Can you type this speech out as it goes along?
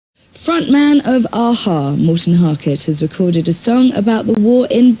Frontman of Aha, Morten Harket, has recorded a song about the war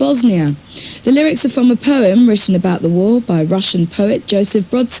in Bosnia. The lyrics are from a poem written about the war by Russian poet Joseph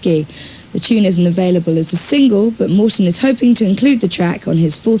Brodsky. The tune isn't available as a single, but Morten is hoping to include the track on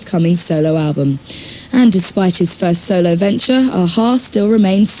his forthcoming solo album. And despite his first solo venture, Aha still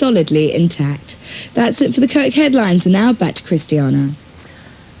remains solidly intact. That's it for the Coke headlines, and now back to Christiana.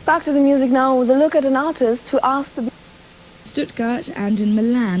 Back to the music now with a look at an artist who asked the Stuttgart and in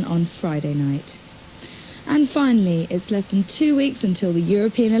Milan on Friday night. And finally, it's less than 2 weeks until the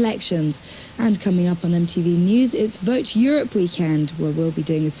European elections. And coming up on MTV News, it's Vote Europe weekend, where we'll be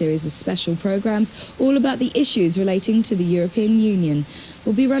doing a series of special programmes all about the issues relating to the European Union.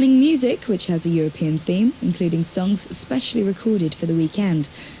 We'll be running music, which has a European theme, including songs specially recorded for the weekend.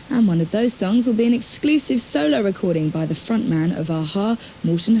 And one of those songs will be an exclusive solo recording by the frontman of Aha,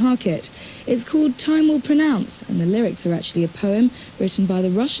 Morten Harket. It's called Time Will Pronounce, and the lyrics are actually a poem written by the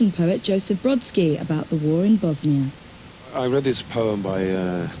Russian poet Joseph Brodsky about the war in Bosnia. I read this poem by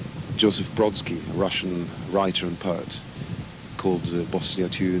Joseph Brodsky, a Russian writer and poet, called Bosnia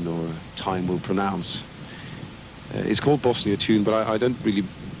Tune, or Time Will Pronounce. It's called Bosnia Tune, but I don't really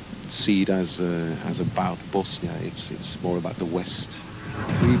see it as about Bosnia. It's more about the West.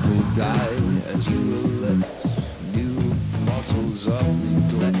 People die as you elect new muscles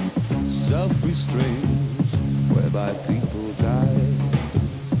of neglect, self-restraint, whereby people die.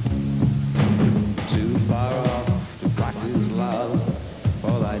 Too far off to practice love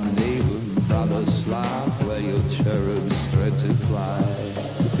for thy neighbor, brother Slav, where your cherubs dread to fly.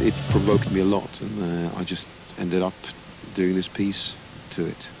 It provoked me a lot, and I just ended up doing this piece to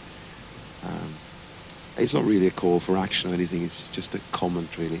it. It's not really a call for action or anything, it's just a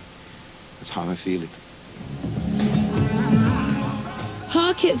comment, really. That's how I feel it.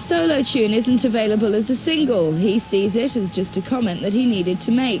 Harket's solo tune isn't available as a single. He sees it as just a comment that he needed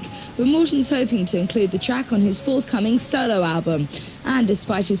to make. But Morten's hoping to include the track on his forthcoming solo album. And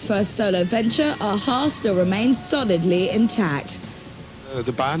despite his first solo venture, Aha still remains solidly intact.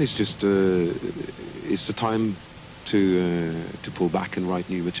 The band is just, it's the time to pull back and write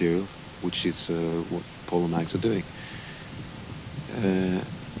new material, which is what Paul and Mags are doing.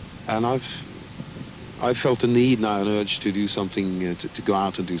 And I've felt a need now, an urge to do something, to go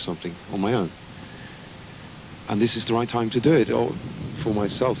out and do something on my own. And this is the right time to do it, for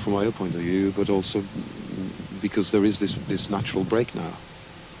myself, from my own point of view, but also because there is this natural break now.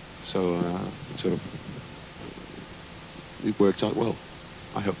 So sort of, it worked out well,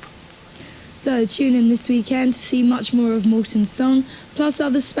 I hope. So tune in this weekend to see much more of Morten's song, plus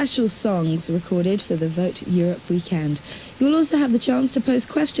other special songs recorded for the Vote Europe weekend. You'll also have the chance to pose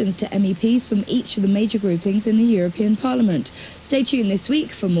questions to MEPs from each of the major groupings in the European Parliament. Stay tuned this week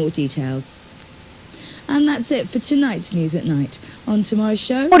for more details. And that's it for tonight's News at Night. On tomorrow's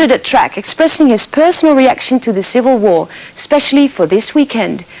show, recorded a track expressing his personal reaction to the civil war, especially for this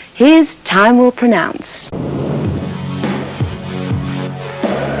weekend. Here's Time Will Pronounce.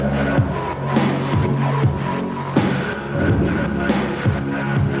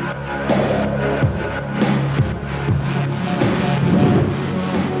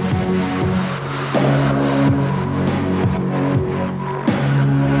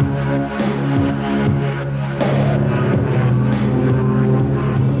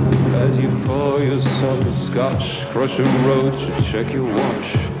 Scotch, crush a roach, check your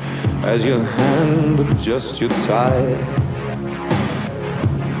watch as your hand adjusts your tie.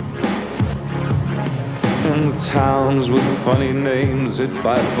 In the towns with funny names, hit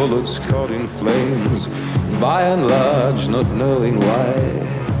by bullets caught in flames, by and large not knowing why.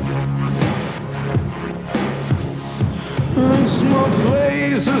 In small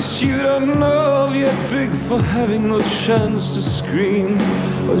places you don't know of, yet big for having no chance to scream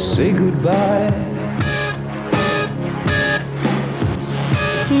or say goodbye.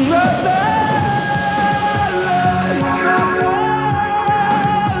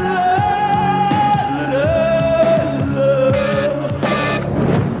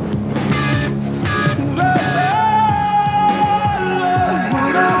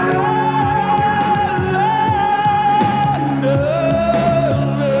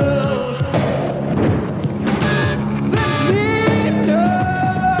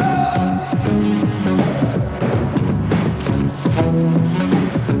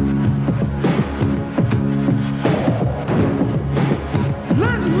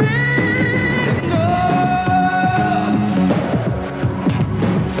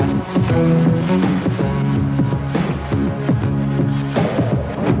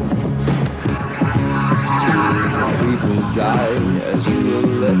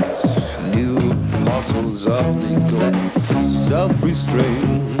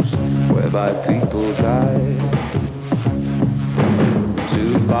 whereby people die.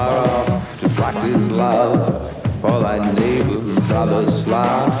 Too far off to practice love, for thy neighbor brother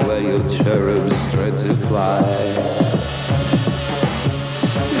Slav, where your cherubs dread to fly.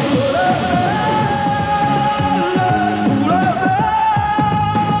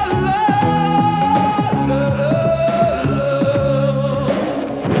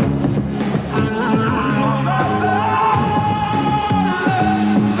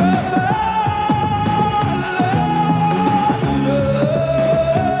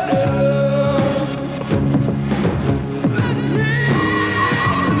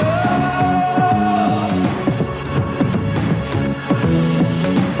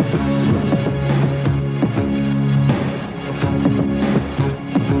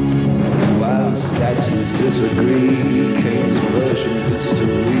 Disagree, Kane's version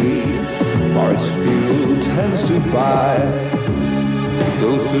history, for its fuel tends to buy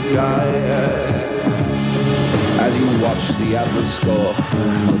those who die. As you watch the Atlas score,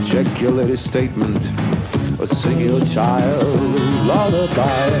 or check your latest statement, or sing your child a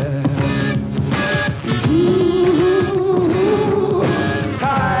lullaby.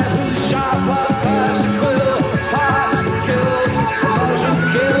 Time is sharper, past the quill, past the kill, pleasure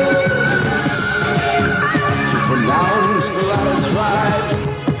kill. Pronounce the latter's right.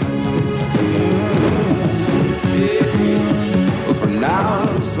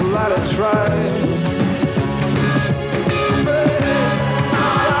 Pronounce the latter's right.